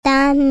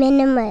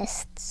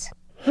Minimalists.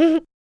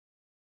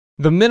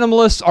 The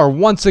Minimalists are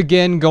once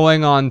again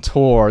going on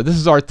tour. This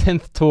is our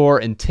 10th tour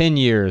in 10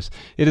 years.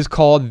 It is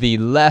called the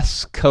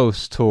Les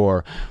Coast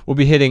Tour. We'll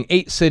be hitting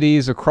 8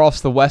 cities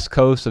across the west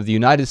coast of the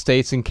United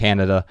States and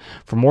Canada.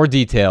 For more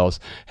details,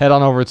 head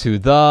on over to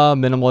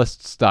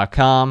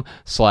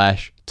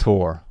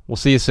theminimalists.com/tour. We'll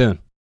see you soon.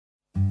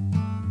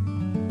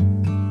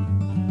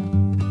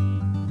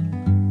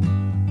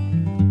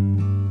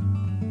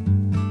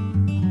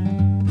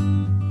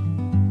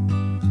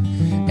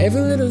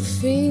 Every little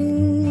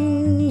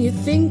thing you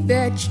think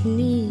that you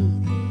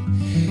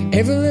need,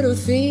 every little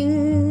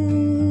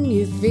thing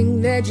you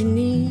think that you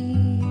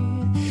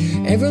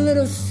need, every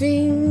little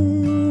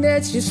thing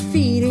that's just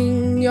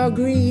feeding your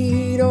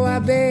greed. Oh, I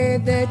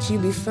bet that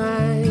you'd be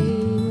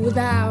fine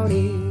without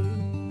it.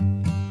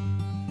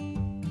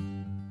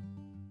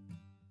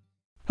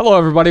 Hello,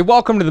 everybody.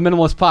 Welcome to the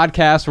Minimalist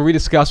Podcast, where we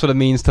discuss what it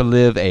means to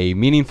live a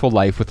meaningful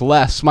life with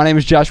less. My name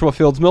is Joshua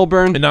Fields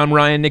Milburn. And I'm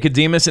Ryan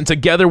Nicodemus, and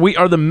together we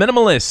are the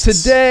Minimalists.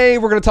 Today,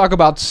 we're going to talk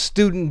about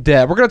student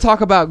debt. We're going to talk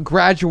about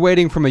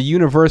graduating from a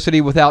university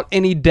without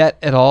any debt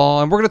at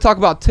all. And we're going to talk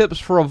about tips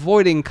for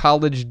avoiding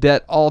college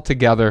debt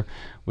altogether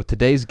with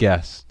today's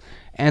guest.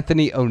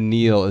 Anthony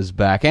O'Neill is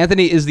back.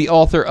 Anthony is the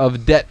author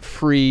of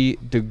Debt-Free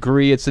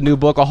Degree. It's a new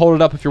book. I'll hold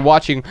it up if you're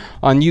watching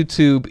on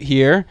YouTube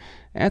here.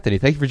 Anthony,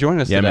 thank you for joining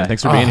us today. Yeah, man.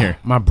 Thanks for being here.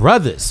 My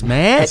brothers,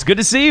 man. It's good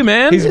to see you,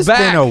 man. He's back.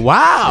 It's been a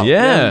while.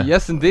 Yeah.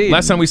 Yes, indeed.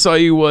 Last time we saw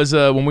you was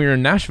when we were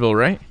in Nashville,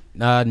 right?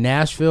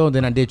 Nashville.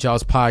 Then I did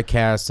y'all's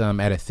podcast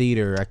at a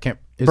theater. I can't.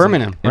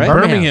 Birmingham, In right?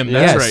 Birmingham.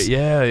 That's Yes. right.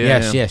 Yeah.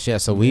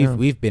 Yes. So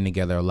we've been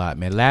together a lot,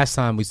 man. Last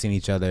time we seen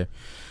each other,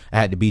 I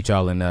had to beat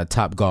y'all in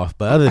Top Golf.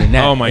 But other than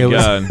that, Oh my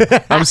God.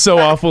 I'm so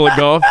awful at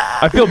golf.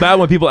 I feel bad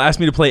when people ask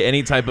me to play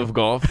any type of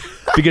golf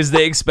because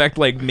they expect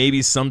like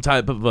maybe some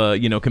type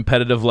of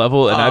competitive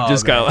level, and I've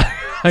just got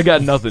I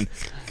got nothing.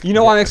 You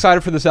know, I'm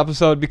excited for this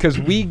episode because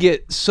we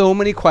get so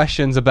many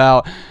questions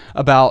about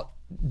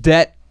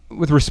debt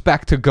with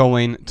respect to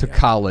going to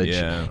college.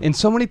 Yeah. And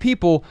so many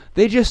people,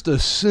 they just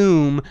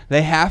assume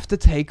they have to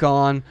take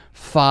on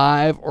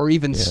 5 or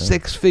even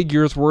 6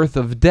 figures worth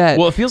of debt.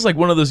 Well, it feels like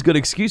one of those good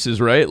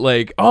excuses, right?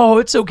 Like, oh,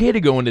 it's okay to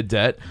go into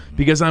debt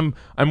because I'm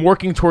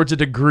working towards a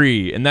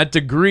degree, and that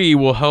degree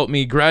will help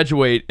me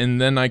graduate, and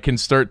then I can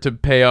start to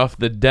pay off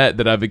the debt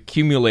that I've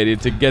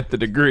accumulated to get the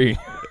degree.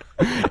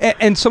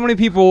 and so many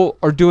people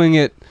are doing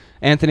it,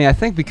 Anthony, I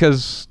think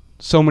because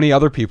so many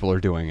other people are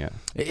doing it.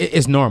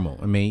 It's normal.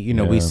 I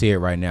mean, we see it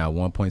right now.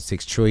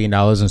 $1.6 trillion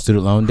in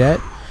student loan debt.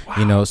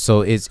 Wow.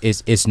 So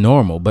it's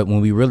normal. But when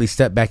we really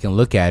step back and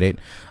look at it,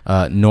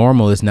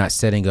 normal is not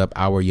setting up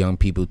our young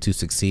people to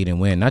succeed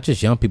and win. Not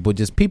just young people,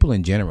 just people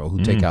in general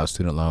who take out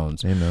student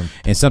loans. Amen.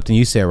 And something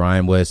you said,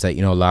 Ryan, was that,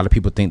 a lot of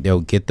people think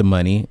they'll get the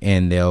money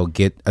and they'll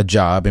get a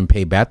job and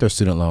pay back their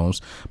student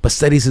loans. But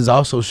studies is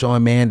also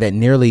showing, man, that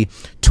nearly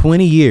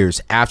 20 years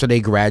after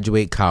they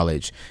graduate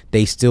college,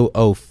 they still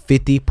owe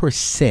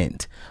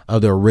 50%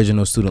 of their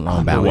original student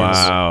loan balance.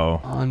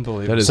 Wow.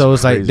 Unbelievable. So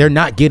it's crazy. like they're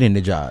not getting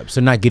the jobs.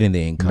 They're not getting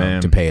the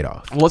income to pay it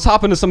off. Well, let's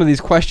hop into some of these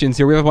questions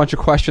here. We have a bunch of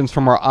questions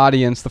from our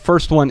audience. The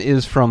first one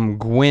is from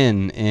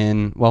Gwen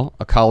in,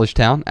 a college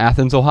town,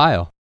 Athens,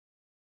 Ohio.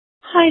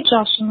 Hi,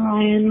 Josh and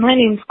Ryan. My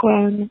name's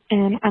Gwen,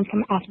 and I'm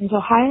from Athens,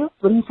 Ohio.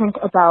 What do you think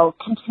about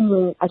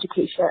continuing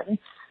education?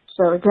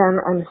 So again,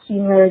 I'm a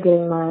senior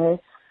getting my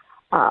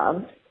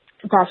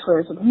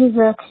bachelor's of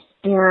music,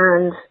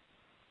 and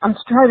I'm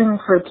striving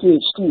for a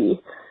PhD,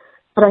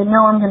 but I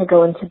know I'm going to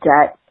go into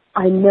debt.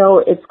 I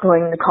know it's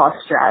going to cause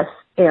stress,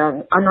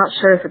 and I'm not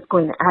sure if it's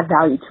going to add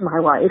value to my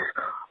life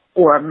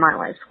or my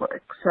life's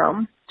work.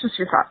 So just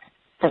your thoughts.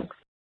 Thanks.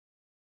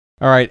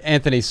 All right,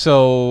 Anthony,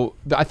 so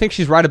I think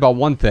she's right about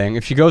one thing.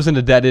 If she goes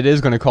into debt, it is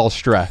going to cause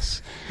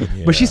stress.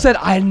 Yeah. But she said,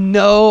 I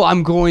know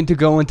I'm going to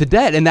go into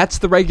debt, and that's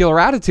the regular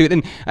attitude.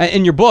 And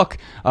in your book,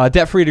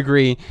 Debt-Free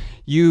Degree,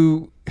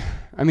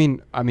 I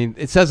mean,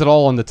 it says it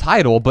all in the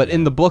title, but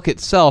in the book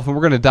itself, and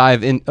we're going to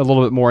dive in a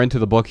little bit more into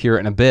the book here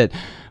in a bit,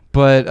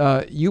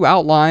 but you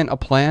outline a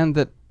plan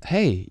that,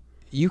 hey,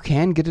 you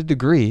can get a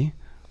degree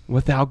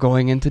without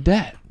going into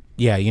debt.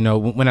 Yeah,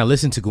 when I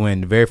listen to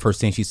Gwen, the very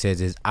first thing she says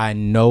is, I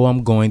know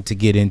I'm going to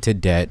get into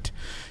debt.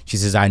 She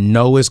says, I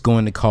know it's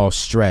going to cause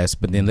stress,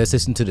 but then let's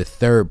listen to the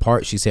third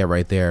part she said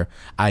right there.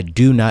 I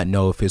do not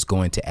know if it's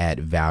going to add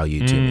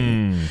value to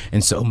me.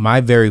 And so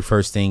my very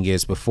first thing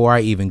is, before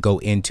I even go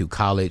into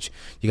college,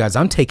 you guys,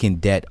 I'm taking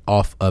debt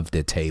off of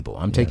the table.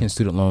 I'm taking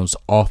student loans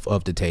off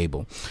of the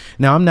table.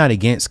 Now, I'm not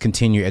against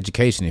continued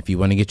education. If you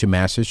want to get your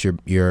master's,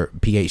 your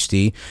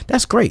PhD,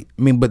 that's great.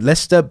 I mean, but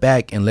let's step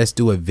back and let's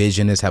do a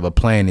vision. Let's have a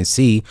plan and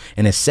see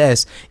and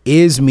assess,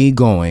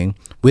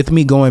 with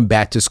me going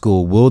back to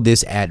school, will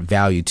this add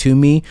value to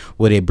me?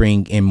 Will it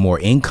bring in more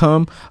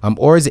income?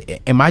 Or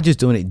am I just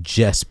doing it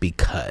just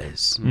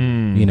because?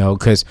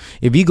 Because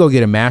if you go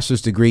get a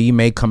master's degree, you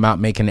may come out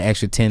making an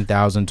extra $10,000,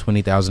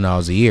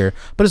 $20,000 a year,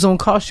 but it's going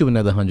to cost you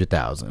another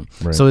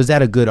 $100,000. Right. So is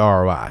that a good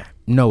ROI?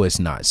 No, it's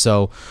not.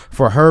 So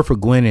for her, for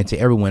Gwen, and to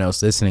everyone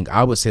else listening,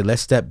 I would say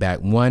let's step back.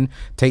 One,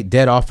 take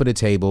debt off of the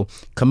table,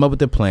 come up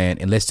with a plan,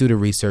 and let's do the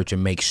research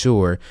and make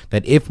sure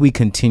that if we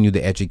continue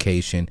the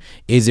education,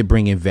 is it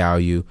bringing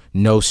value,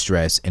 no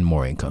stress, and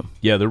more income?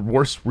 Yeah, the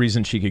worst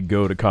reason she could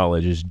go to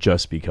college is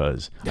just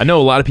because. I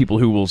know a lot of people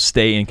who will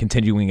stay in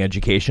continuing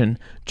education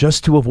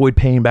just to avoid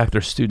paying back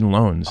their student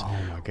loans. Oh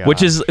my God.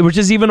 Which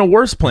is even a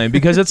worse plan,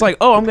 because it's like,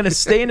 oh, I'm going to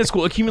stay in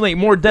school, accumulate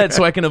more debt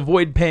so I can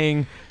avoid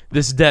paying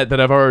this debt that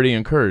I've already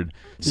incurred.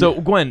 So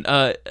Gwen,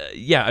 I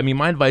mean,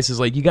 my advice is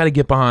like, you got to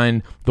get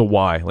behind the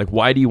why. Like,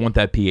 why do you want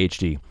that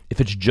PhD? If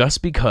it's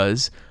just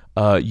because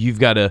you've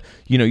got to,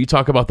 you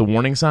talk about the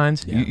warning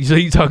signs. Yeah. So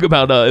you talk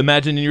about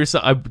imagining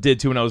yourself. I did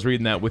too when I was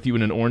reading that, with you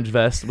in an orange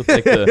vest with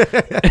like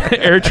the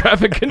air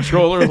traffic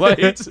controller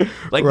lights.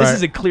 Like, this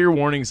is a clear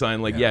warning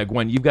sign. Like, yeah,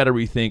 Gwen, you've got to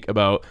rethink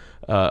about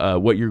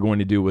what you're going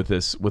to do with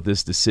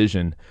this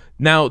decision.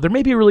 Now, there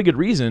may be a really good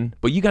reason,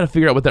 but you got to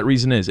figure out what that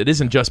reason is. It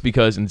isn't just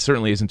because, and it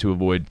certainly isn't to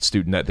avoid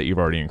student debt that you've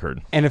already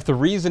incurred. And if the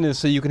reason is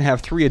so you can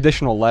have 3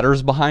 additional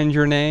letters behind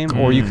your name,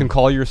 or you can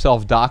call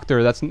yourself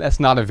doctor, that's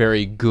not a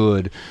very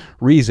good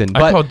reason.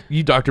 I call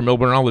you Dr.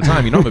 Milburn all the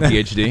time. You know I'm a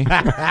PhD.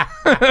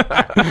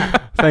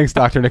 Thanks,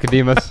 Dr.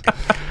 Nicodemus.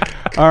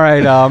 All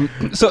right.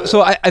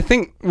 So I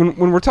think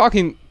when we're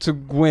talking to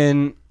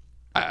Gwen,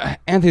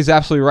 Anthony's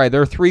absolutely right.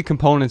 There are 3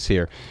 components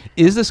here.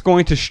 Is this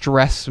going to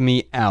stress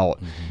me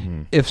out?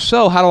 Mm-hmm. If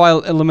so, how do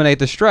I eliminate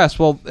the stress?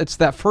 Well, it's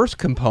that first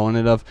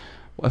component of,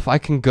 if I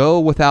can go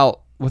without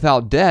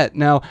debt.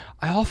 Now,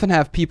 I often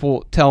have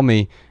people tell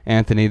me,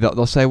 Anthony,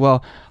 they'll say,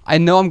 well, I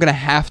know I'm going to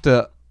have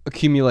to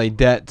accumulate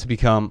debt to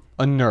become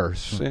a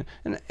nurse.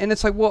 Mm-hmm. And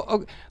it's like, well,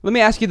 okay, let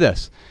me ask you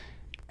this.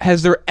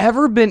 Has there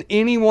ever been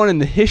anyone in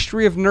the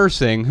history of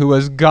nursing who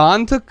has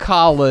gone to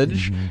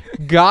college,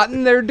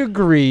 gotten their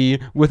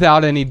degree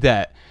without any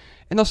debt?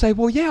 And they'll say,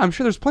 well, yeah, I'm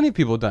sure there's plenty of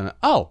people who've done it.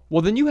 Oh,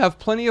 well, then you have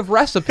plenty of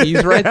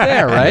recipes right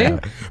there, right? Yeah,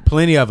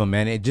 plenty of them,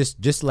 man. It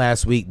just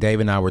last week, Dave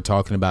and I were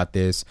talking about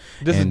this.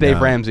 This is Dave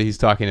Ramsey he's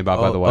talking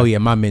about, by the way. Oh, yeah,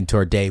 my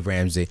mentor, Dave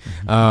Ramsey.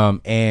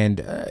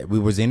 And we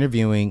was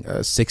interviewing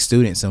 6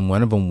 students, and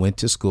one of them went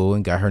to school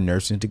and got her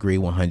nursing degree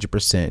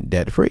 100%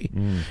 debt-free.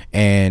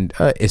 And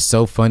it's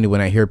so funny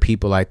when I hear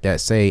people like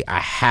that say, I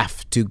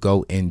have to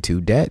go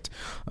into debt.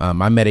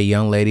 I met a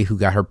young lady who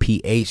got her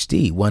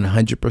PhD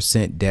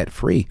 100%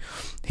 debt-free.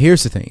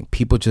 Here's the thing.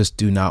 People just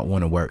do not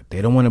want to work.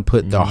 They don't want to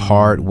put the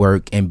hard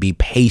work and be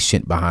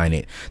patient behind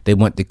it. They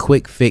want the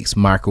quick fix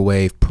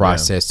microwave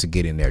process to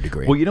get in their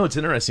degree. Well, what's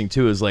interesting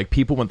too is like,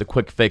 people want the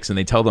quick fix and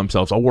they tell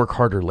themselves, I'll work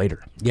harder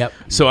later. Yep.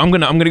 So I'm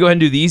gonna go ahead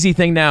and do the easy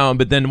thing now,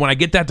 but then when I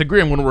get that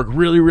degree, I'm gonna work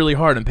really, really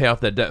hard and pay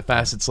off that debt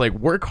fast. It's like,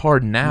 work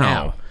hard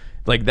now.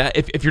 Like that,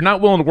 if you're not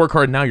willing to work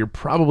hard now, you're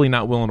probably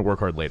not willing to work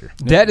hard later.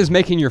 Debt is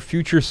making your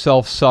future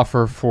self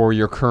suffer for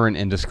your current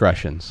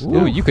indiscretions.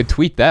 Ooh, you could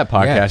tweet that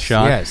podcast,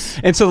 Sean. Yes.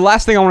 And so the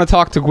last thing I want to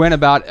talk to Gwen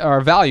about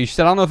are values. She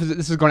said, I don't know if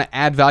this is going to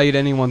add value to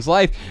anyone's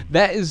life.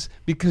 That is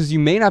because you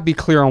may not be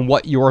clear on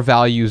what your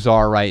values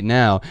are right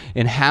now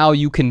and how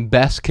you can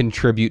best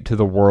contribute to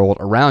the world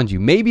around you.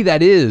 Maybe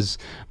that is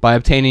by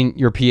obtaining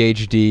your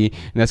PhD,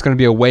 and that's going to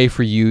be a way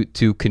for you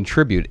to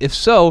contribute. If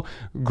so,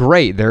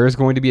 great. There is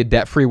going to be a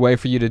debt-free way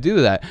for you to do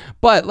that.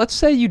 But let's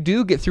say you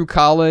do get through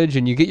college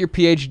and you get your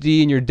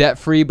PhD and you're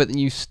debt-free, but then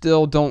you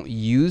still don't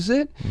use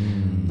it.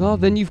 Well,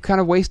 then you've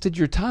kind of wasted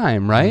your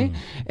time, right?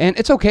 And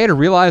it's okay to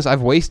realize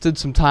I've wasted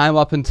some time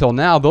up until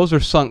now. Those are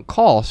sunk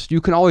costs.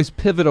 You can always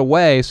pivot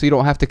away so you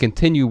don't have to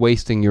continue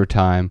wasting your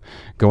time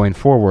going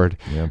forward.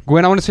 Yep.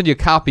 Gwen, I want to send you a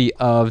copy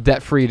of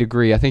Debt-Free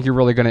Degree. I think you're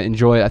really going to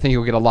enjoy it. I think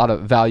you'll get a lot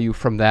of value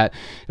from that.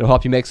 It'll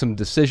help you make some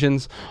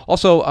decisions.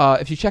 Also,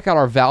 if you check out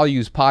our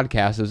Values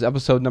podcast, it's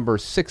episode number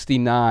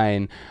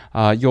 69.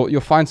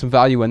 You'll find some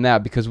value in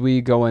that because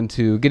we go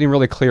into getting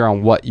really clear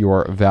on what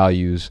your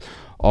values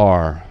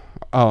are.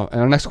 Oh,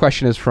 and our next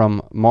question is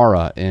from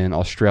Mara in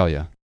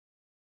Australia.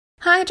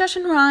 Hi, Josh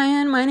and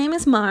Ryan. My name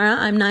is Mara.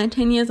 I'm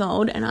 19 years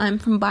old and I'm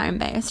from Byron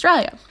Bay,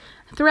 Australia.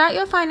 Throughout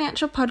your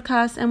financial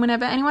podcasts and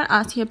whenever anyone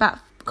asks you about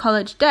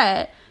college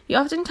debt, you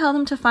often tell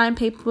them to find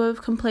people who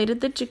have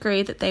completed the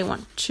degree that they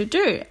want to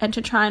do and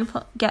to try and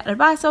get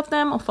advice off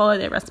them or follow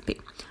their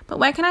recipe. But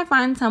where can I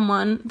find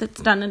someone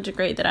that's done a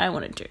degree that I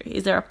want to do?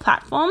 Is there a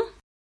platform?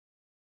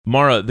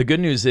 Mara, the good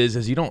news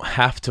is you don't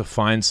have to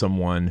find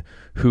someone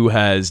who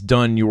has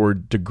done your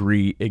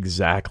degree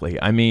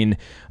exactly. I mean,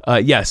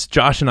 yes,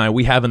 Josh and I,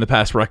 we have in the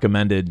past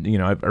recommended,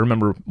 I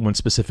remember one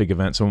specific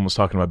event, someone was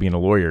talking about being a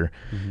lawyer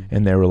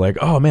and they were like,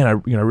 oh man, I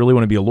really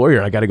want to be a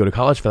lawyer. I got to go to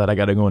college for that. I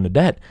got to go into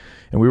debt.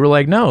 And we were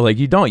like, no, like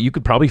you don't. You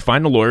could probably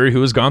find a lawyer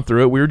who has gone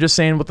through it. We were just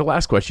saying with the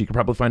last question, you could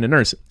probably find a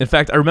nurse. In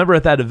fact, I remember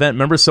at that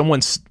event, someone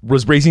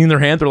was raising their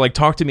hand. They're like,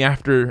 talk to me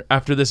after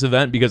this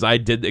event because I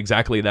did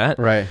exactly that.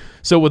 Right.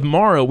 So with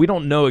Mara, we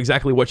don't know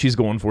exactly what she's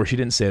going for. She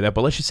didn't say that,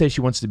 but let's just say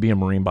she wants to be a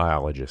marine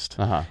biologist.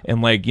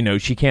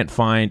 And she can't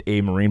find a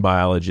marine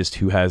biologist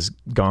who has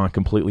gone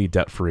completely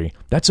debt-free.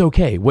 That's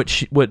okay.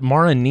 What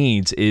Mara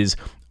needs is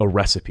a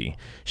recipe.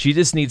 She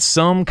just needs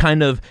some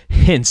kind of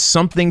hint,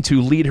 something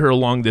to lead her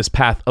along this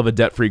path of a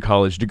debt-free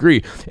college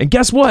degree. And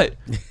guess what?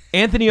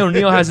 Anthony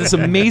O'Neill has this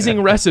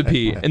amazing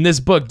recipe in this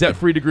book,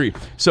 Debt-Free Degree.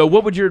 So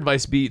what would your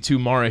advice be to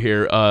Mara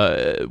here,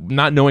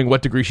 not knowing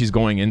what degree she's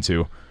going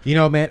into? You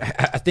know, man,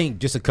 I think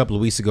just a couple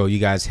of weeks ago, you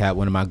guys had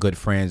one of my good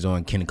friends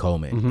on, Ken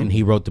Coleman, and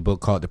he wrote the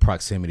book called The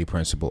Proximity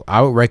Principle.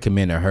 I would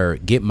recommend to her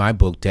get my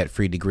book,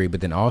 Debt-Free Degree,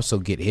 but then also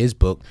get his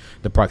book,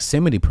 The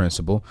Proximity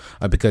Principle,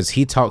 because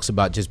he talks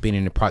about just being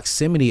in the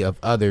proximity of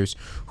others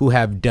who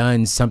have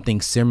done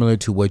something similar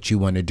to what you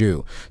want to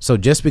do. So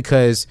just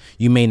because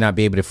you may not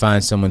be able to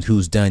find someone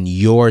who's done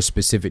your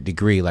specific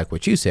degree, like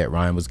what you said,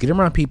 Ryan, was get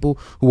around people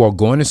who are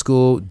going to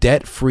school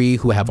debt-free,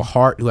 who have a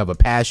heart, who have a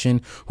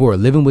passion, who are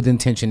living with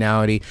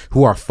intentionality,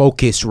 who are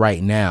focused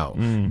right now.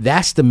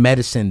 That's the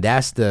medicine.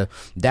 That's the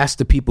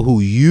people who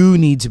you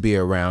need to be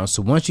around.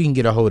 So once you can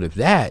get a hold of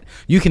that,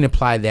 you can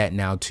apply that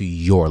now to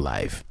your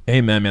life.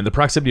 Amen, man. The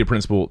proximity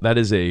principle, that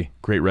is a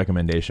great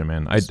recommendation,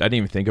 man. I didn't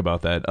even think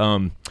about that.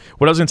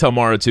 What I was going to tell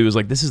Mara, too, is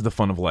like, this is the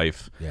fun of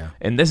life. Yeah.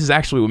 And this is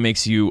actually what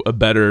makes you a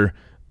better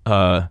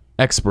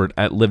expert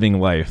at living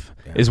life,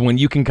 is when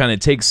you can kind of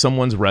take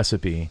someone's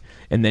recipe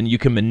and then you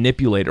can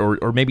manipulate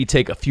or maybe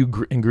take a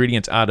few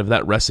ingredients out of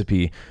that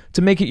recipe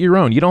to make it your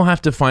own. You don't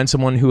have to find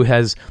someone who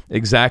has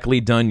exactly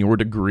done your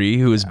degree,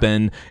 who has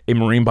been a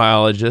marine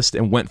biologist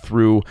and went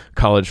through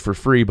college for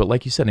free. But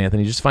like you said,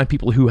 Anthony, just find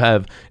people who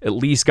have at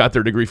least got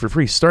their degree for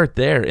free. Start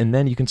there, and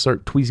then you can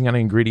start tweezing out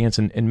ingredients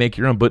and make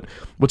your own. But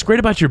what's great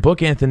about your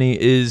book,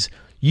 Anthony, is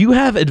you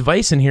have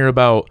advice in here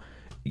about,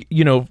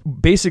 you know,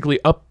 basically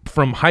up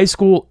from high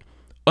school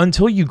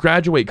until you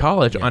graduate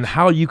college on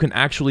how you can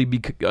actually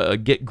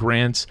get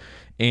grants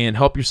and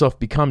help yourself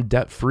become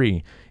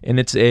debt-free. And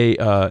it's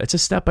a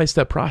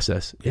step-by-step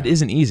process. It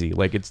isn't easy.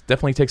 Like, it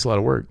definitely takes a lot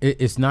of work.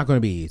 It's not going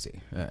to be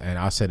easy, and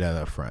I'll say that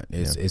up front.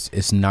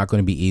 It's not going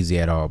to be easy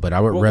at all. But I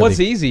would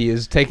what's easy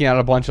is taking out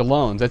a bunch of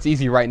loans. That's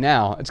easy right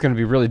now. It's going to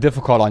be really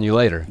difficult on you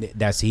later.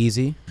 That's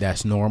easy.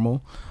 That's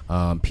normal.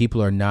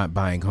 People are not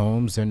buying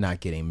homes. They're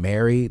not getting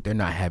married. They're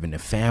not having a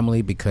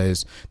family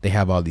because they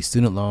have all these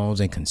student loans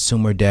and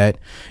consumer debt.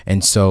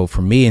 And so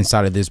for me,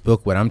 inside of this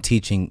book, what I'm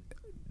teaching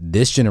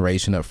this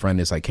generation up front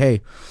is like, hey,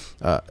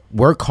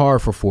 work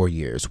hard for 4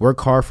 years, work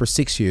hard for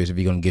 6 years if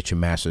you're going to get your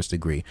master's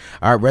degree.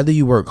 I'd rather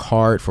you work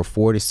hard for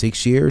 4 to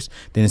 6 years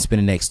than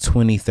spend the next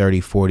 20,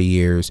 30, 40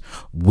 years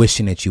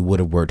wishing that you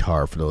would have worked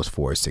hard for those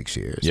 4 or 6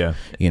 years. Yeah.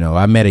 You know,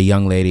 I met a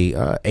young lady,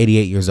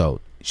 88 years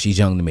old. She's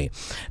young to me.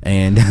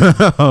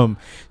 And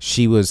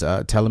she was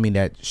telling me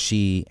that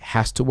she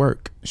has to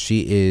work.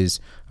 She is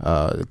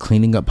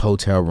cleaning up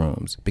hotel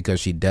rooms because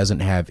she doesn't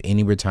have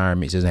any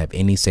retirement. She doesn't have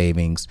any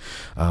savings.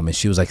 And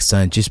she was like,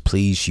 son, just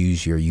please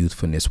use your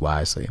youthfulness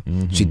wisely.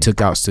 She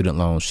took out student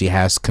loans. She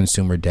has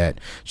consumer debt.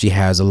 She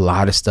has a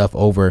lot of stuff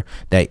over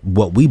that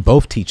what we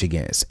both teach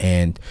against.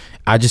 And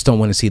I just don't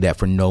want to see that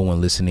for no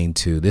one listening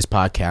to this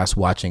podcast,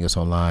 watching us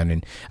online.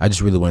 And I just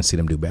really want to see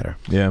them do better.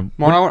 Yeah.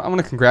 Marlon, I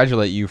want to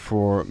congratulate you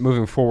for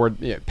moving forward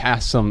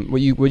past some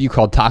what you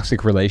call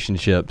toxic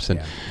relationships.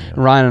 And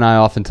Ryan and I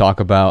often talk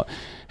about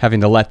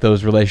having to let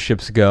those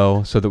relationships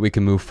go so that we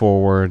can move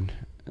forward,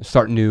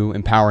 start new,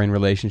 empowering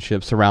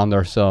relationships, surround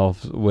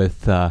ourselves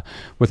with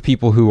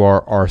people who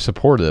are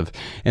supportive.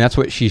 And that's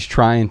what she's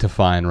trying to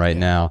find right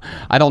now.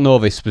 I don't know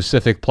of a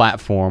specific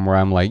platform where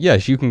I'm like,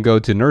 yes, you can go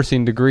to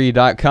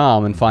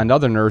nursingdegree.com and find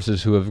other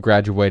nurses who have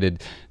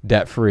graduated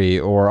debt-free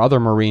or other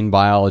marine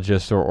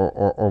biologists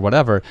or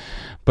whatever.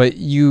 But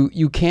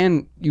you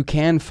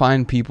can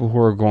find people who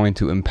are going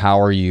to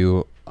empower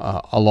you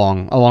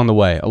along the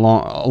way,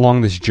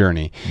 along this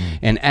journey.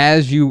 And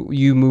as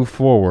you move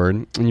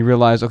forward and you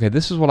realize, okay,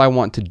 this is what I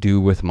want to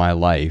do with my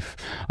life,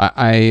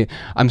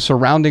 I'm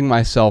surrounding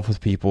myself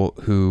with people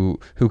who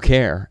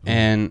care,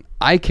 and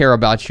I care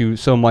about you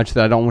so much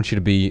that I don't want you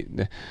to be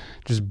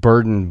just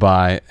burdened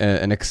by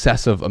an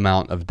excessive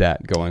amount of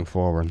debt going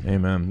forward.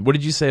 Amen. What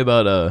did you say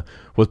about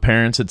with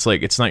parents? It's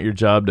like, it's not your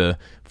job to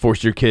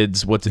force your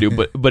kids what to do,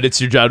 but it's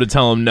your job to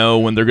tell them no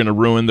when they're going to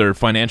ruin their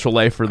financial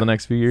life for the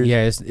next few years.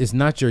 Yeah, it's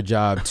not your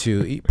job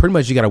to pretty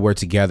much, you got to work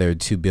together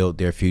to build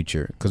their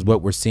future. Because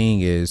what we're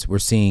seeing is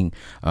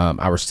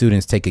our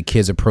students take a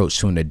kid's approach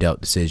to an adult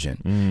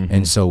decision.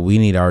 And so we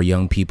need our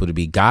young people to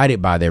be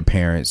guided by their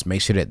parents,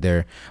 make sure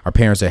that our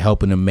parents are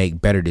helping them make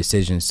better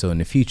decisions so in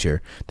the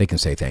future they can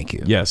say thank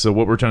you. Yeah, so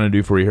what we're trying to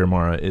do for you here,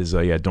 Mara, is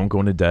don't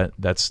go into debt.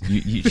 That's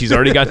she's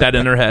already got that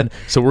in her head.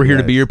 So we're here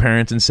to be your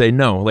parents and say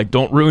no, like,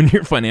 don't ruin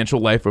your financial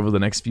life over the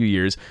next few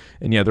years.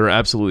 And there are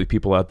absolutely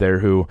people out there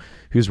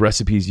whose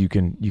recipes you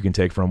can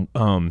take from.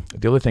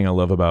 The other thing I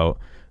love about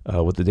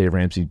what the Dave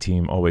Ramsey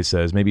team always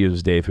says. Maybe it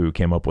was Dave who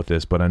came up with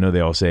this, but I know they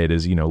all say it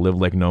is, live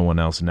like no one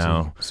else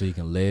now. So you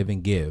can live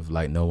and give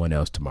like no one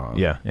else tomorrow.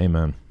 Yeah,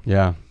 amen.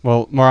 Yeah.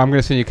 Well, Mara, I'm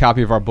going to send you a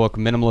copy of our book,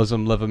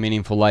 Minimalism, Live a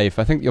Meaningful Life.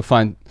 I think you'll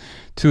find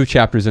 2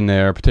 chapters in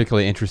there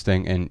particularly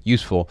interesting and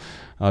useful.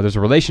 There's a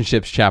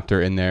relationships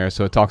chapter in there,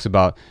 so it talks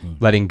about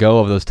letting go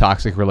of those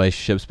toxic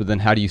relationships, but then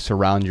how do you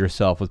surround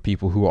yourself with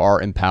people who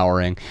are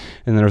empowering?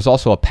 And then there's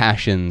also a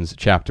passions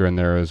chapter in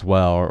there as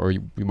well, or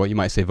what you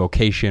might say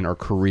vocation or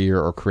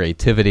career or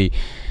creativity.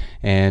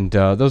 And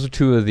those are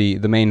 2 of the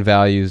main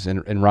values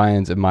in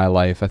Ryan's and my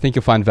life. I think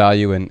you'll find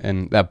value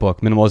in that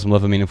book, Minimalism,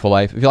 Live a Meaningful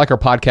Life. If you like our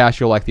podcast,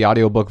 you'll like the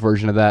audiobook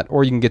version of that,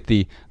 or you can get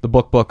the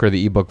book or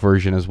the ebook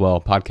version as well.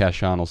 Podcast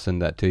Sean will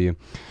send that to you.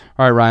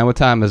 All right, Ryan, what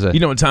time is it? You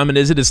know what time it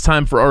is? It is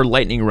time for our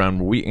lightning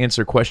round where we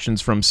answer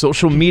questions from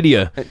social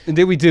media.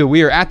 Indeed we do.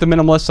 We are at The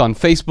Minimalists on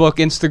Facebook,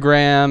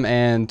 Instagram,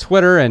 and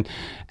Twitter, and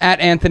at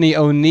Anthony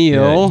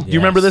O'Neill. Do you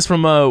remember this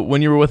from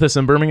when you were with us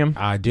in Birmingham?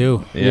 I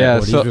do. Yeah,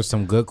 Boy, these are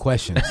some good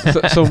questions.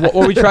 So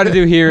what we try to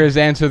do here is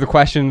answer the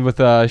question with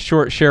a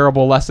short,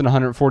 shareable, less than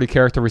 140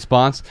 character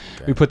response.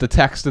 Okay. We put the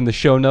text in the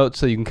show notes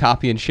so you can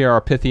copy and share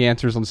our pithy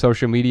answers on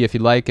social media if you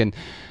like. And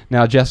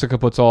now Jessica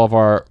puts all of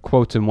our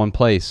quotes in one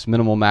place,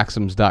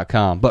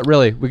 minimalmaxims.com. But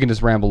really, we can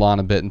just ramble on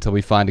a bit until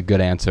we find a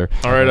good answer.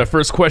 All right, our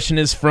first question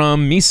is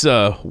from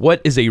Misa. What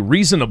is a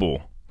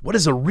reasonable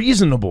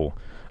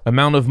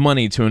amount of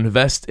money to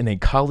invest in a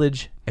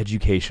college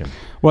education?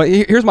 Well,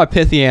 here's my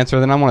pithy answer,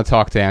 then I want to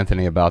talk to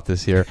Anthony about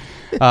this here.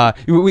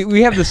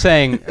 We have the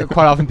saying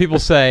quite often. People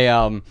say,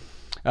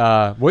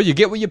 well, you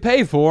get what you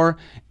pay for.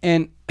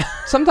 And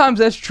sometimes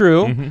that's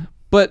true. Mm-hmm.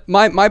 But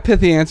my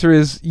pithy answer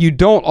is you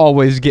don't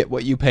always get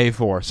what you pay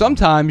for.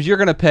 Sometimes you're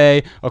going to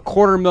pay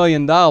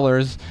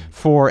 $250,000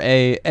 for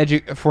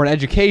an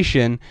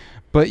education,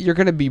 but you're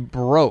going to be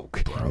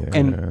broke.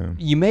 And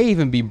you may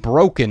even be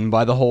broken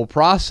by the whole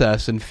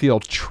process and feel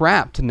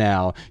trapped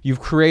now. You've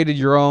created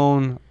your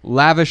own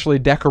lavishly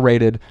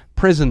decorated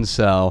prison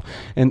cell.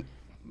 And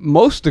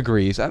most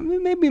degrees, I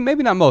mean,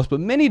 maybe not most, but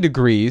many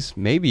degrees,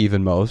 maybe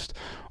even most,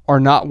 are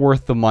not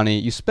worth the money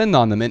you spend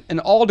on them. And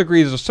all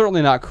degrees are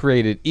certainly not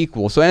created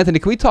equal. So, Anthony,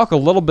 can we talk a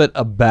little bit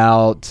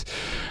about,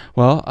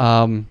 what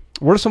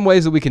are some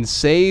ways that we can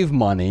save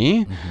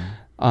money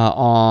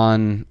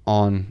on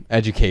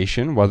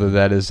education, whether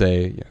that is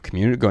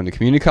going to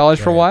community college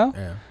for a while?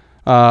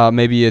 Yeah.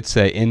 Maybe it's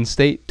a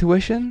in-state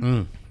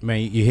tuition. Man,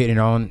 you're hitting it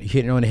on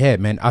the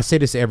head, man. I say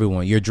this to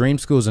everyone. Your dream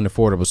school is an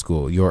affordable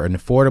school. An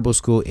affordable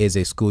school is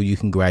a school you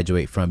can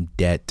graduate from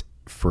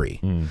debt-free.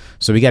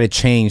 So we got to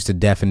change the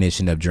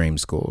definition of dream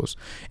schools.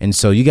 And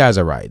so you guys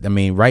are right. I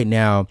mean, right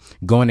now,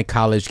 going to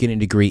college, getting a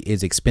degree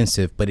is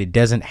expensive, but it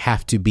doesn't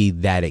have to be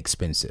that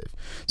expensive.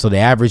 So the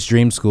average but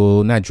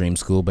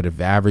the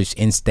average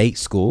in-state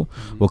school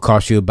will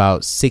cost you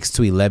about $6,000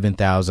 to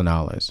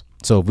 $11,000.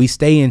 So if we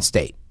stay in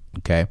state,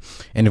 okay,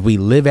 and if we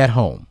live at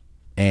home,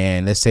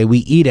 and let's say we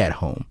eat at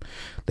home,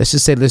 let's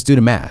do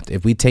the math.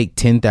 If we take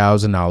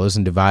 $10,000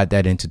 and divide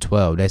that into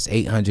 12, that's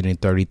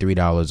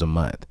 $833 a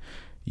month.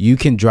 You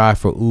can drive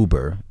for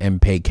Uber and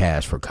pay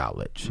cash for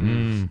college.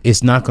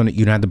 It's not going to,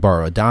 you don't have to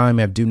borrow a dime,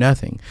 have to do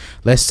nothing.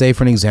 Let's say,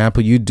 for an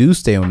example, you do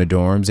stay on the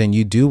dorms and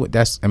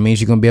that means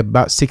you're going to be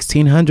about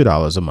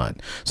 $1,600 a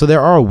month. So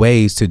there are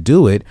ways to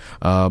do it.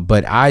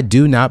 But I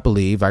do not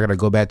believe, I got to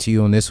go back to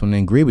you on this one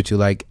and agree with you.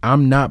 Like,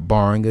 I'm not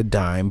borrowing a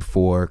dime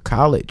for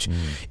college.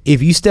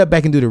 If you step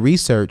back and do the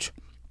research,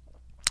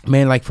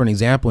 man, like for an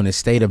example, in the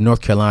state of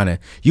North Carolina,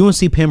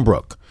 UNC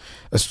Pembroke,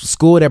 a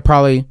school that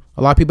probably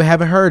a lot of people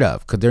haven't heard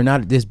of because they're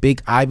not this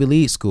big Ivy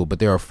League school, but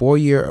they're a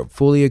 4-year,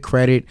 fully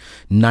accredited,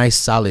 nice,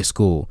 solid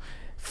school.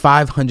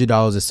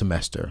 $500 a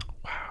semester.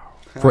 Wow.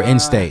 For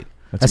in-state.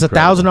 That's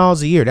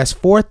 $1,000 a year. That's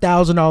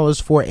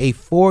 $4,000 for a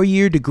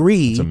 4-year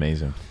degree. That's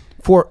amazing.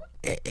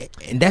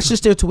 And that's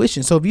just their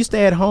tuition. So if you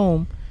stay at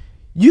home,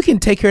 you can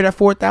take care of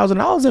that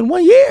 $4,000 in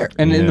 1 year.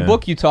 And in the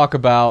book you talk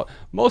about,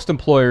 most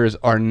employers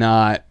are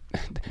not,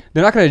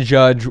 they're not going to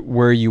judge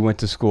where you went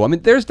to school. I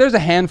mean, there's a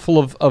handful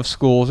of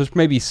schools. There's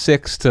maybe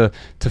 6 to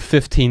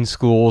 15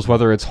 schools,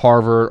 whether it's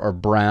Harvard or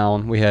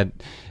Brown. We had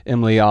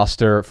Emily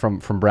Oster from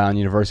Brown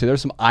University.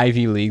 There's some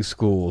Ivy League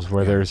schools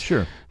where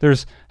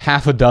there's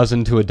half a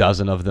dozen to a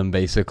dozen of them,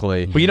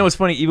 basically. But you know what's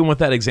funny? Even with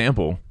that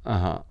example,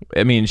 I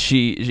mean,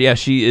 she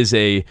is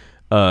a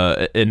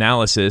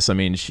analysis. I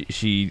mean,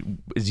 she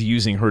is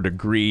using her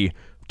degree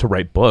to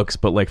write books,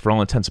 but like for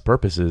all intents and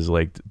purposes,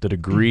 like the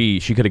degree,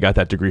 she could have got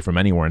that degree from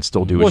anywhere and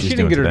still do what she's doing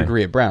today. Well, she didn't get her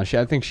degree at Brown.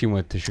 I think she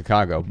went to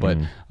Chicago, but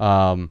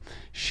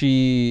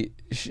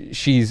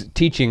she's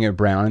teaching at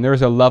Brown, and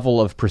there's a level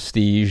of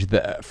prestige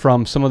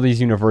from some of these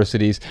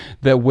universities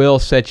that will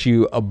set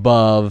you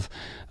above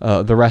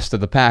the rest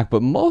of the pack.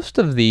 But most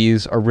of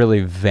these are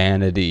really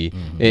vanity.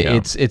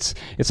 It's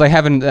like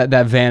having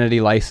that vanity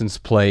license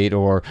plate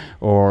or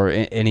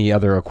any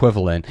other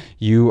equivalent.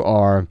 You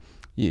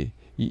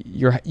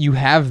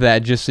have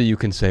that just so you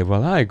can say,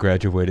 well, I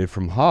graduated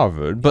from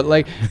Harvard. But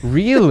like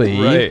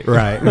really,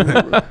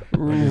 right.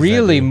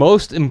 really,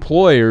 most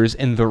employers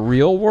in the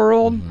real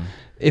world,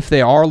 if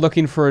they are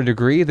looking for a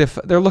degree,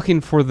 they're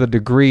looking for the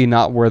degree,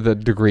 not where the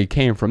degree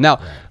came from. Now,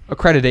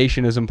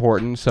 accreditation is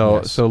important,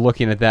 so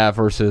looking at that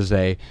versus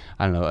an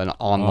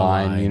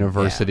online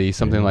university,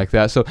 something like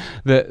that. So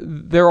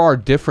there are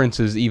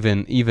differences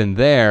even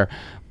there.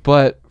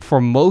 But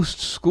for most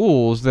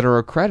schools that are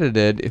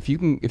accredited, if you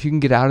can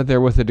get out of there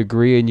with a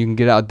degree and you can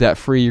get out debt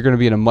free, you're going to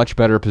be in a much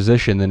better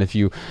position than if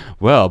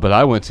but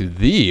I went to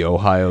the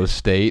Ohio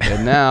State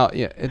and now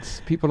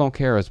it's people don't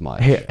care as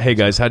much. Hey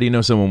guys, how do you know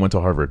someone went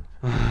to Harvard?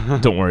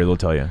 Don't worry, they'll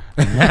tell you.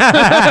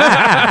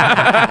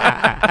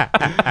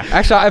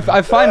 Actually,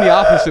 I find the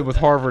opposite with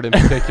Harvard in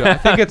particular. I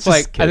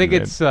think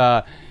it's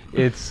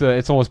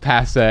it's almost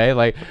passe.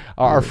 Like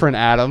our friend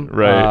Adam,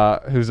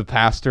 who's a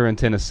pastor in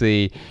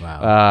Tennessee,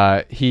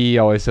 he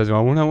always says,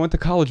 "Well, when I went to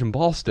college in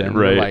Boston,"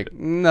 we're like,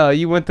 "No,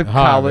 you went to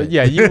college.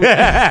 Yeah, you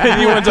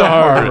went to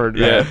Harvard."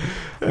 Yeah,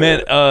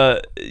 man.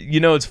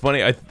 It's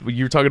funny.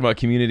 You were talking about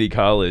community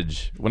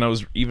college. When I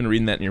was even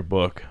reading that in your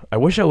book, I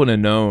wish I would have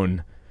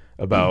known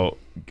about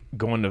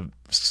going to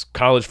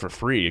college for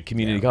free at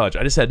community college.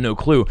 I just had no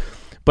clue.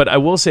 But I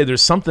will say,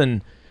 there's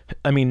something.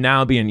 I mean,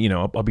 now being,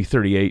 I'll be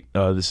 38.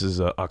 This is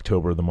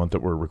October, the month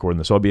that we're recording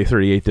this. So I'll be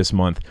 38 this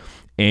month.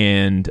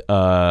 And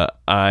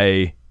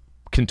I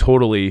can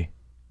totally,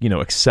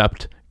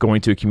 accept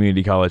going to a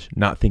community college,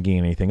 not thinking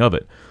anything of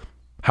it.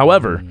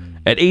 However,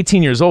 at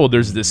 18 years old,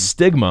 there's this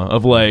stigma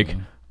of like,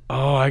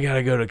 oh, I got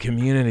to go to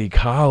community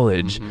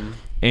college.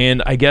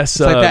 And I guess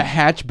it's like that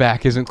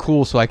hatchback isn't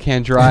cool, so I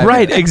can't drive.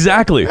 Right,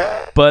 exactly.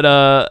 But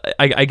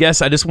I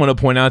guess I just want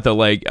to point out that,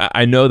 like,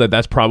 I know that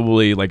that's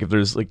probably, like, if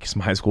there's like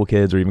some high school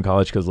kids or even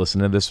college kids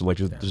listening to this, like,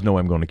 there's no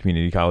way I'm going to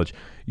community college.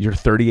 Your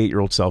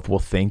 38-year-old self will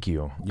thank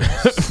you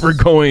for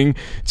going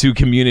to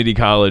community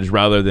college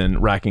rather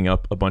than racking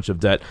up a bunch of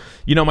debt.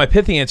 My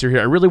pithy answer here,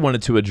 I really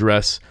wanted to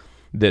address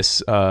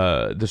this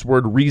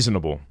word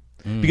reasonable,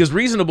 because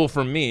reasonable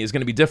for me is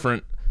going to be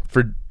different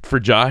for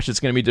Josh.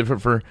 It's going to be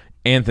different for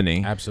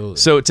Anthony. Absolutely.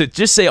 So to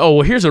just say, oh,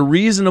 well, here's a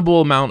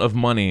reasonable amount of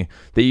money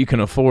that you can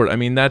afford. I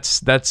mean,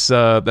 that's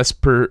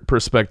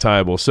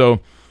perspectival. So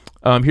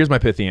here's my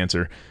pithy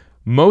answer.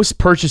 Most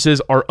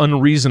purchases are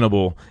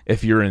unreasonable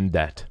if you're in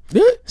debt.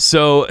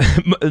 So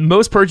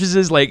most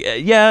purchases, like,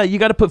 you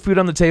got to put food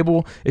on the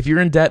table. If you're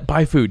in debt,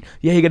 buy food.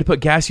 Yeah, you got to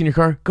put gas in your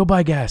car. Go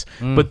buy gas.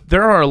 But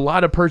there are a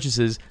lot of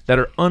purchases that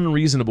are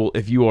unreasonable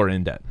if you are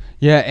in debt.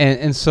 Yeah,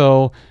 and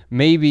so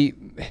maybe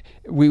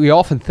we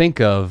often think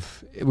of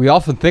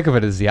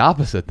it as the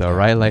opposite, though,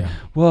 right? Like,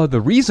 well,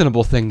 the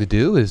reasonable thing to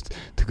do is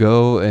to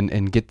go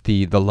and get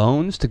the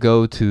loans to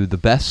go to the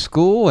best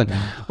school. And,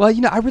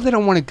 I really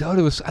don't want to go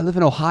to I live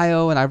in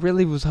Ohio, and I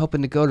really was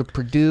hoping to go to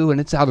Purdue, and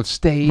it's out of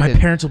state. My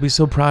parents will be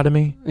so proud of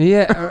me.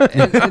 Yeah.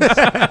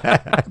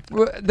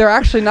 They're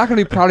actually not going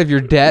to be proud of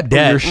your debt. Or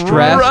your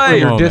stress, or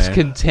your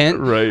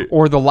discontent,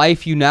 or the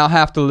life you now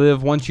have to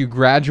live once you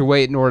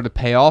graduate in order to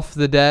pay off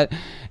the debt.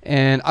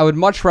 And I would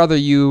much rather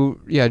you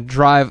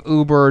drive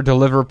Uber,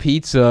 deliver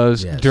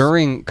pizzas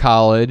during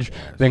college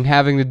than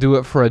having to do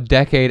it for a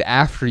decade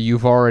after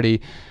you've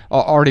already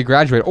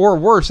graduated. Or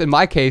worse, in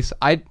my case,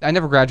 I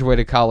never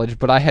graduated college,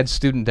 but I had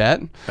student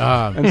debt.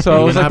 And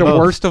so it was like the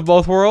worst of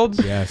both worlds.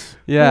 Yes.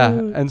 Yeah.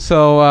 And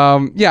so,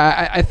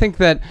 I think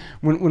that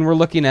when we're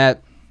looking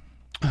at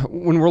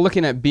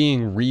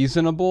being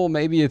reasonable,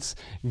 maybe it's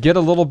get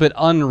a little bit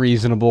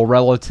unreasonable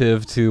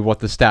relative to what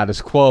the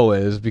status quo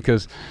is,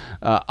 because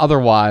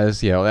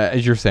otherwise,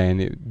 as you're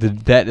saying, the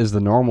debt is the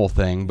normal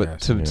thing.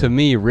 But to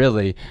me,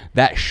 really,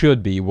 that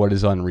should be what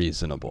is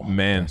unreasonable.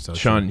 Man,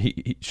 Sean,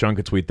 Sean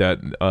could tweet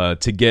that.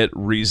 To get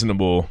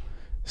reasonable,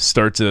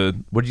 start to,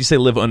 what did you say,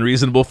 live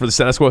unreasonable for the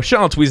status quo?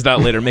 Sean tweets that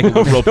later, make it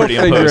look real pretty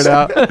in post. Figure it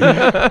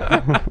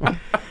out.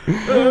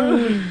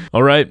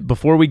 All right,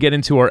 before we get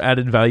into our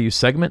added value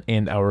segment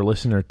and our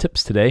listener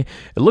tips today,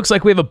 it looks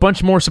like we have a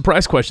bunch more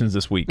surprise questions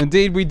this week.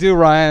 Indeed, we do,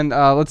 Ryan.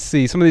 Let's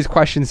see some of these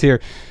questions here.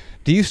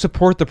 Do you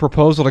support the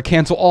proposal to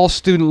cancel all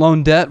student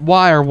loan debt?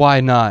 Why or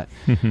why not?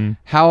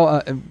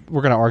 How?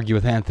 We're going to argue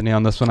with Anthony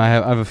on this one. I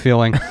have a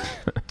feeling.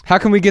 How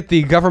can we get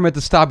the government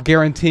to stop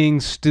guaranteeing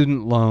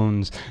student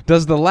loans?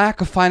 Does the lack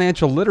of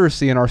financial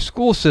literacy in our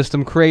school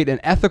system create an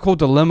ethical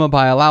dilemma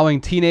by allowing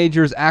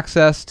teenagers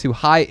access to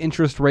high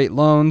interest rate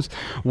loans?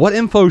 What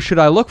info should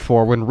I look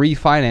for when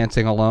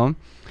refinancing a loan?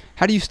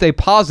 How do you stay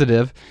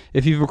positive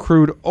if you've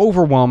accrued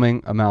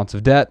overwhelming amounts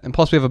of debt? And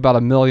plus, we have about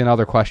 1 million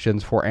other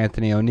questions for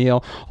Anthony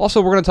O'Neill.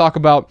 Also, we're going to talk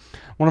about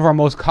one of our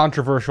most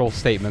controversial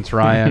statements,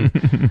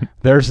 Ryan.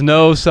 There's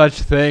no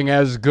such thing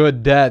as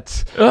good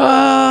debt.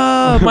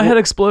 My head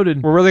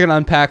exploded. We're really going to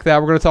unpack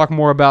that. We're going to talk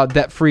more about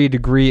debt-free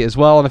degree as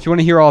well. And if you want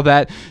to hear all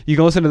that, you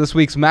can listen to this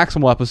week's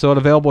Maximal episode,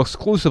 available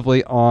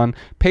exclusively on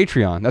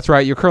Patreon. That's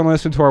right. You're currently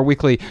listening to our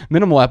weekly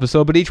Minimal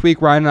episode, but each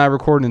week Ryan and I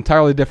record an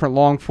entirely different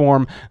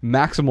long-form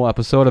Maximal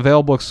episode,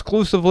 available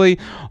exclusively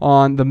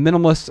on the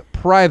Minimalist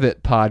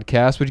Private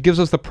podcast, which gives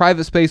us the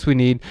private space we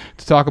need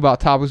to talk about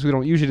topics we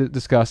don't usually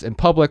discuss in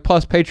public.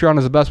 Plus, Patreon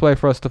is the best way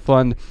for us to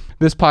fund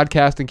this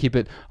podcast and keep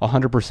it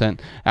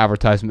 100%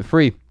 advertisement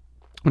free.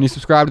 When you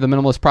subscribe to the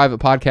Minimalist Private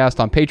Podcast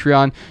on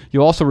Patreon,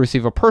 you'll also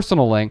receive a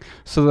personal link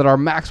so that our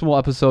maximal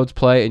episodes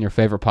play in your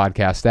favorite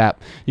podcast app.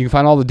 You can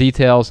find all the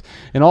details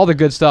and all the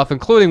good stuff,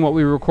 including what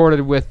we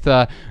recorded with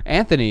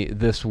Anthony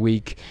this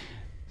week.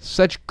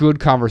 Such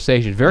good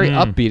conversation, very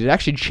upbeat. It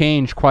actually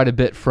changed quite a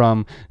bit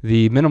from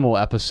the minimal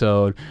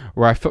episode,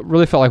 where I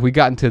really felt like we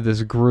got into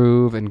this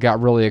groove and got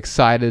really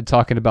excited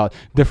talking about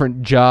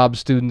different jobs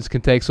students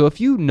can take. So if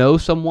you know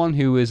someone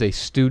who is a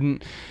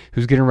student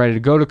who's getting ready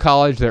to go to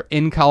college, they're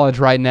in college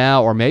right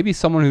now, or maybe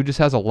someone who just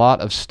has a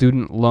lot of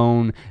student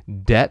loan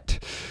debt,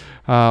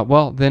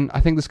 well, then I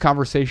think this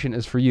conversation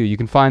is for you. You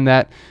can find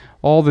that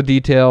all the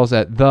details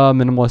at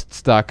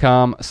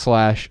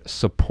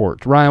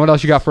theminimalists.com/support. Ryan, what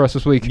else you got for us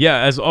this week?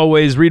 Yeah, as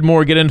always, read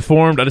more, get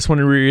informed. I just want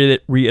to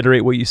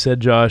reiterate what you said,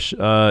 Josh.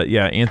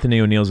 Anthony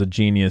O'Neill's a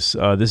genius.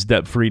 This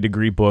debt-free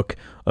degree book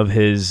of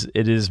his,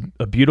 it is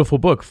a beautiful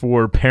book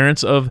for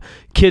parents of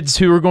kids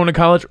who are going to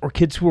college or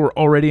kids who are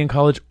already in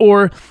college,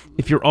 or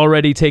if you're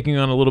already taking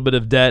on a little bit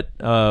of debt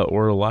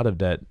or a lot of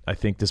debt, I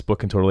think this book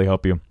can totally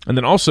help you. And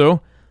then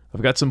also,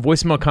 I've got some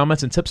voicemail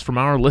comments and tips from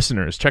our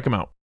listeners. Check them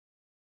out.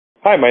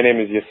 Hi, my name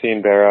is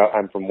Yassine Berra.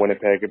 I'm from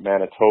Winnipeg,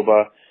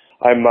 Manitoba.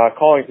 I'm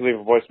calling to leave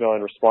a voicemail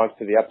in response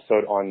to the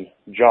episode on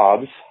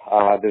jobs.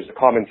 There's a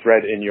common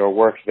thread in your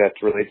work that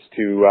relates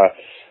to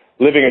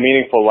living a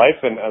meaningful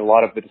life, and a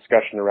lot of the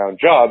discussion around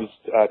jobs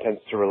tends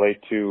to relate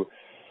to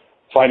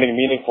finding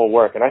meaningful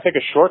work. And I think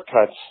a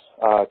shortcut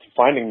to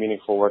finding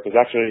meaningful work is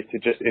actually to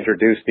just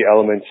introduce the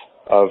element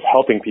of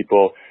helping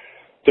people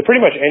to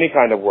pretty much any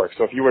kind of work.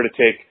 So if you were to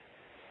take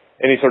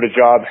any sort of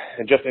job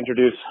and just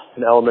introduce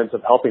an element of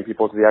helping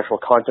people to the actual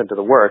content of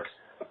the work,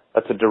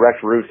 that's a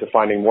direct route to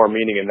finding more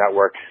meaning in that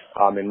work.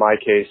 In my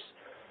case,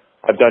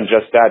 I've done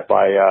just that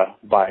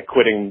by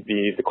quitting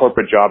the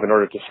corporate job in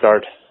order to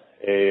start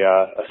a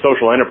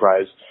social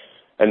enterprise,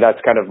 and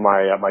that's kind of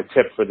my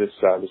tip for this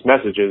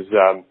message is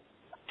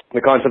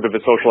the concept of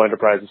a social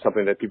enterprise is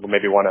something that people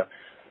maybe want to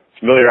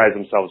familiarize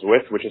themselves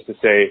with, which is to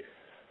say,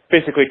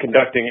 basically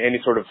conducting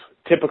any sort of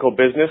typical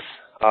business,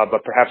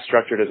 but perhaps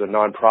structured as a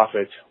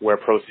nonprofit where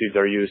proceeds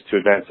are used to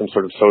advance some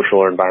sort of social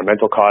or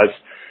environmental cause.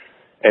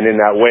 And in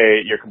that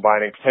way, you're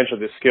combining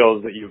potentially the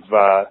skills that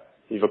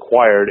you've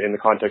acquired in the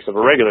context of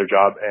a regular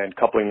job and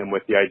coupling them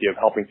with the idea of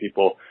helping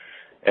people.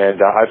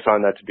 And I've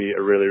found that to be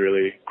a really,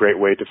 really great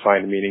way to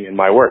find meaning in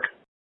my work.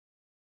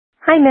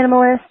 Hi,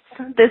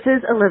 Minimalists. This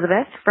is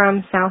Elizabeth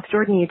from South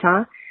Jordan,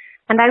 Utah.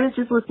 And I was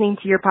just listening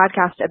to your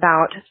podcast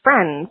about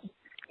friends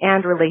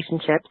and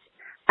relationships,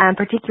 and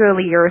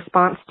particularly your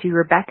response to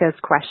Rebecca's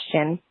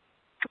question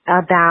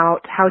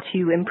about how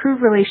to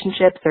improve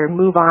relationships or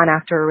move on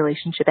after a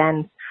relationship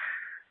ends.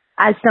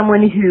 As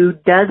someone who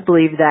does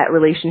believe that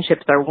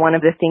relationships are one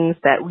of the things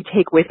that we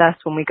take with us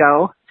when we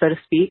go, so to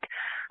speak,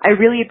 I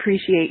really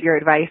appreciate your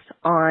advice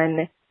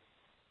on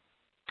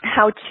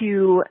how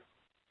to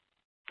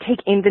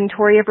take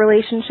inventory of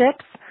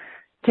relationships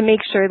to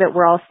make sure that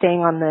we're all staying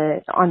on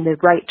the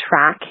right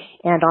track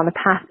and on the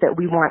path that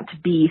we want to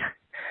be.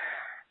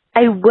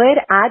 I would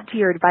add to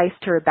your advice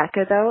to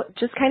Rebecca, though,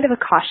 just kind of a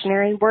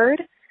cautionary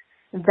word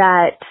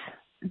that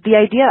the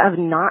idea of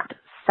not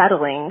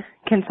settling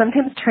can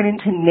sometimes turn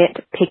into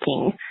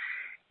nitpicking.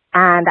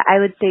 And I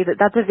would say that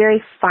that's a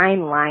very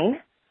fine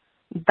line,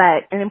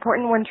 but an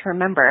important one to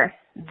remember,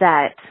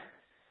 that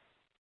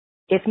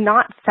if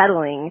not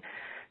settling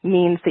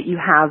means that you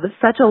have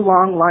such a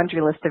long laundry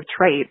list of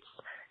traits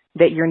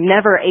that you're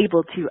never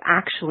able to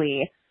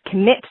actually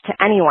commit to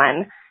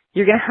anyone,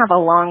 you're going to have a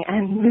long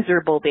and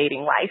miserable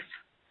dating life.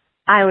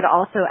 I would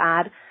also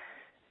add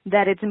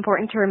that it's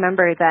important to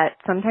remember that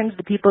sometimes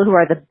the people who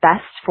are the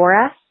best for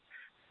us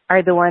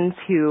are the ones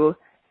who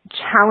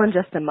challenge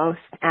us the most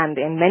and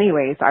in many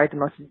ways are the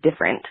most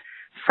different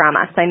from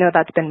us. I know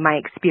that's been my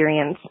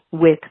experience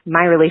with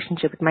my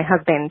relationship with my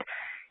husband,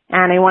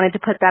 and I wanted to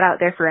put that out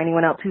there for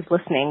anyone else who's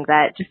listening,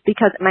 that just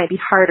because it might be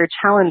hard or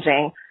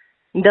challenging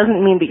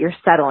doesn't mean that you're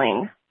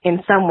settling.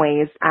 In some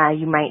ways,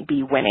 you might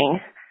be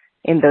winning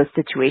in those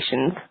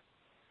situations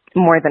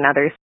more than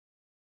others.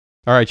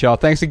 All right, y'all.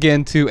 Thanks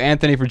again to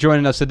Anthony for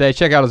joining us today.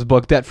 Check out his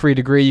book, Debt Free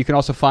Degree. You can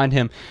also find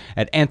him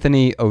at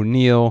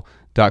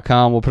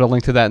anthonyoneil.com. We'll put a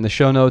link to that in the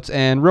show notes.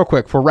 And real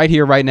quick, for right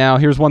here, right now,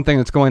 here's one thing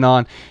that's going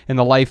on in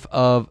the life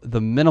of the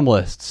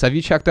minimalists. Have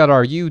you checked out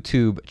our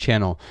YouTube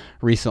channel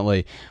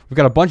recently? We've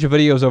got a bunch of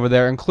videos over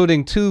there,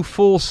 including 2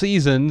 full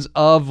seasons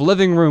of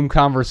living room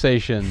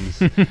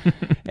conversations.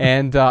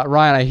 And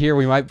Ryan, I hear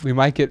we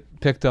might get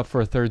picked up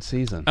for a 3rd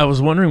season. I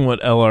was wondering what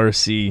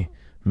LRC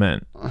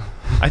meant.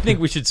 I think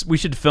we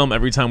should film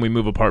every time we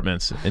move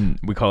apartments, and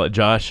we call it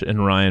Josh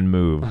and Ryan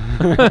Move.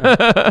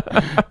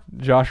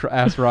 Josh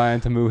asked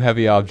Ryan to move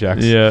heavy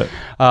objects. Yeah.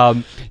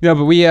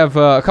 But we have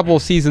a couple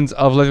of seasons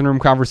of living room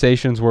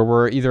conversations where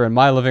we're either in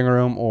my living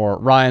room or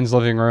Ryan's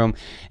living room,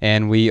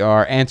 and we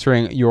are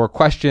answering your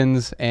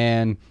questions,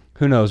 and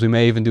who knows, we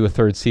may even do a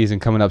 3rd season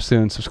coming up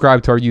soon.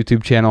 Subscribe to our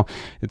YouTube channel.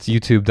 It's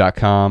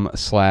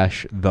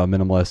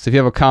youtube.com/theminimalist. If you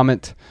have a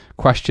comment,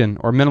 question,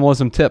 or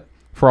minimalism tip,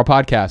 for our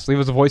podcast. Leave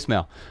us a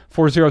voicemail,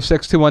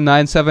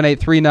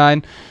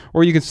 406-219-7839,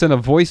 or you can send a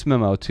voice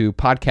memo to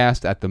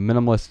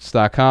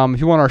podcast@theminimalists.com.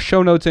 If you want our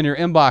show notes in your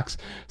inbox,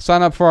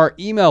 sign up for our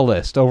email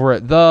list over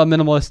at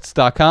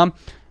theminimalists.com.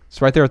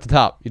 It's right there at the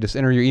top. You just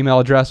enter your email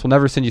address. We'll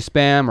never send you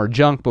spam or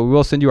junk, but we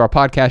will send you our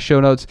podcast show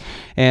notes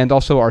and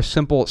also our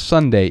Simple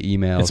Sunday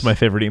emails. It's my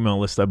favorite email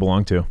list I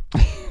belong to.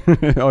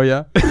 Oh,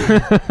 yeah?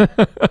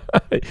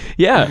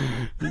 Yeah.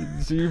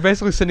 So you're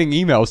basically sending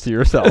emails to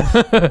yourself.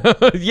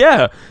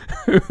 Yeah.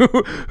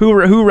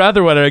 Who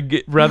rather would I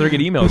rather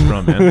get emails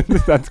from, man?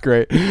 That's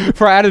great.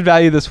 For added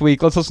value this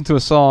week, let's listen to a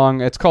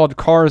song. It's called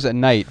Cars at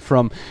Night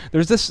from,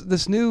 there's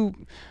this new,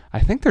 I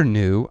think they're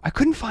new. I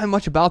couldn't find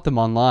much about them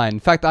online. In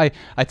fact, I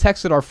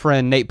texted our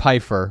friend Nate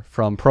Pfeiffer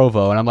from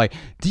Provo, and I'm like,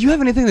 do you have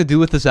anything to do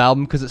with this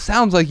album? Because it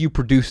sounds like you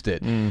produced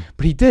it.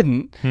 But he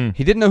didn't.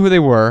 He didn't know who they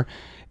were.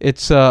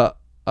 It's a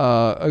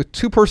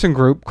two-person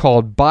group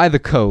called By the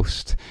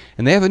Coast,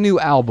 and they have a new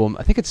album.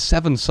 I think it's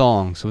 7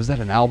 songs. So is that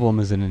an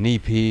album? Is it an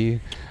EP?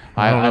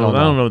 I don't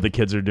know what the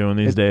kids are doing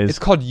these days. It's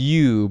called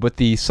You, but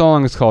the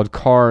song is called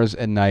Cars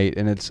at Night,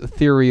 and it's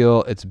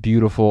ethereal. It's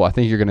beautiful. I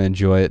think you're going to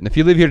enjoy it. And if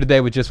you leave here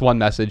today with just one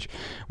message,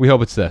 we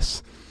hope it's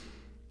this.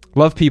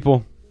 Love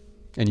people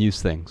and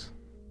use things,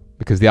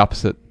 because the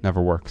opposite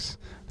never works.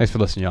 Thanks for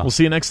listening, y'all. We'll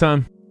see you next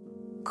time.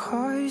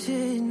 Cars at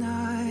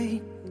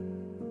night,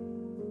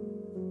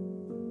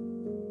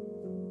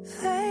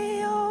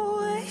 they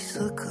always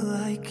look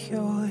like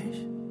yours,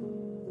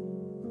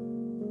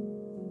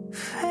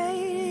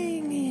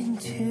 fading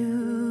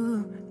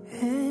into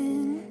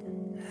and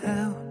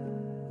out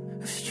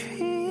of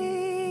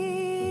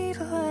street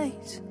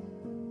lights.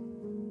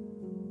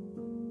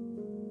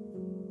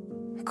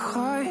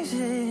 Cars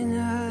at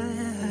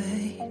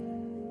night,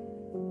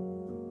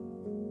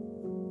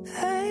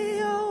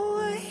 they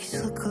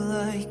always look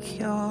like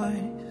yours.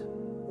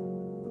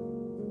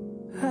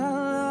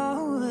 I'll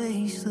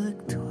always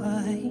look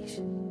twice.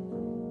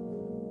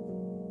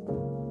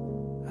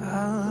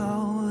 I'll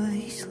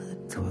always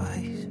look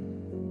twice.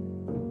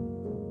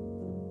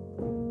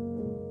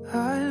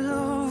 I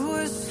love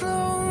with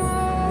slow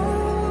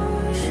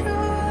motion.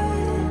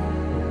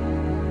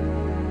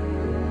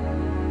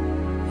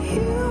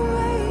 You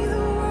make the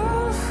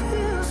world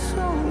feel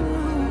so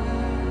new.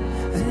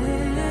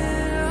 Then in a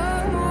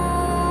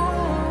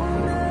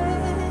moment,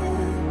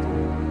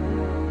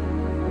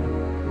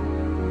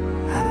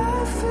 I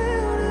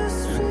feel the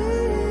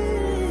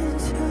split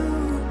into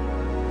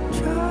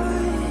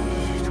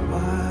just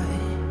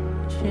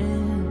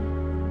watching.